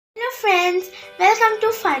friends, welcome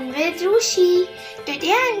to Fun with Rushi.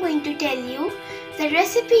 Today I am going to tell you the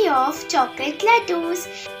recipe of chocolate laddus.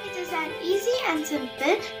 It is an easy and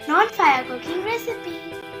simple, not fire cooking recipe.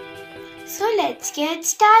 So let's get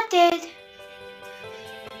started.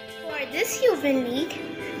 For this you will need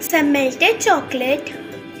some melted chocolate,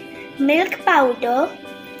 milk powder,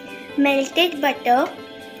 melted butter,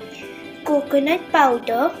 coconut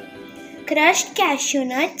powder, crushed cashew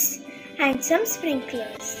nuts and some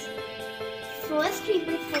sprinklers. First we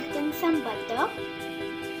will put in some butter.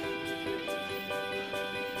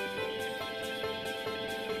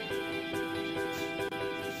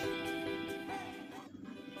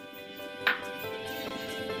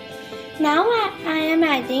 Now I am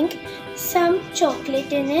adding some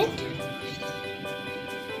chocolate in it.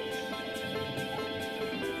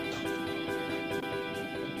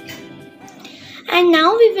 And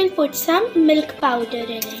now we will put some milk powder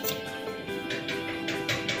in it.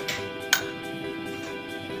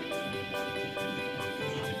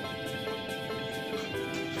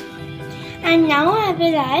 And now I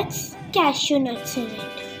will add cashew nuts in it.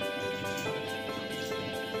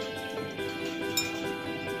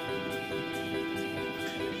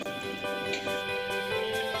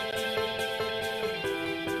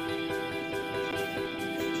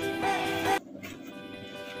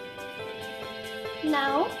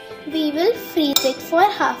 Now we will freeze it for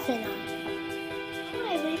half an hour. Now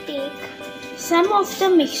I will take some of the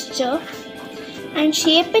mixture and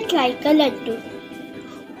shape it like a laddu.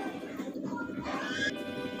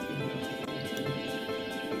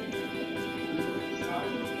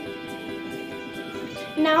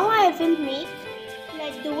 Now I will make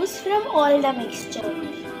laddus from all the mixture.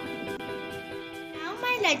 Now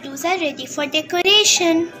my laddus are ready for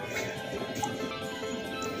decoration.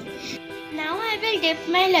 Now I will dip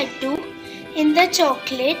my laddu in the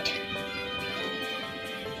chocolate.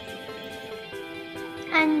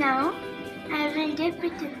 And now I will dip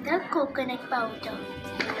it in the coconut powder.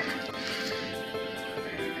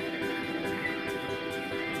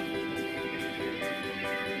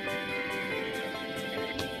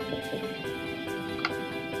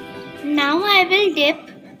 Now I will dip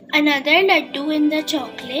another laddu in the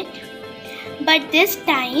chocolate, but this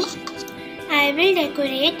time I will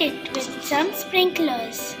decorate it with some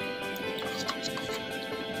sprinklers.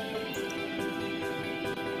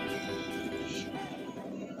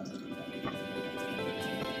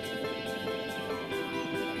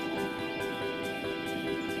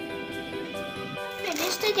 I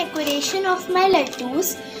finished the decoration of my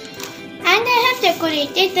laddus and I have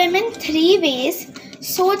decorated them in 3 ways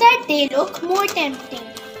so that they look more tempting.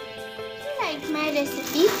 If you like my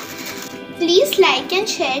recipe, please like and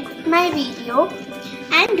share my video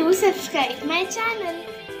and do subscribe my channel.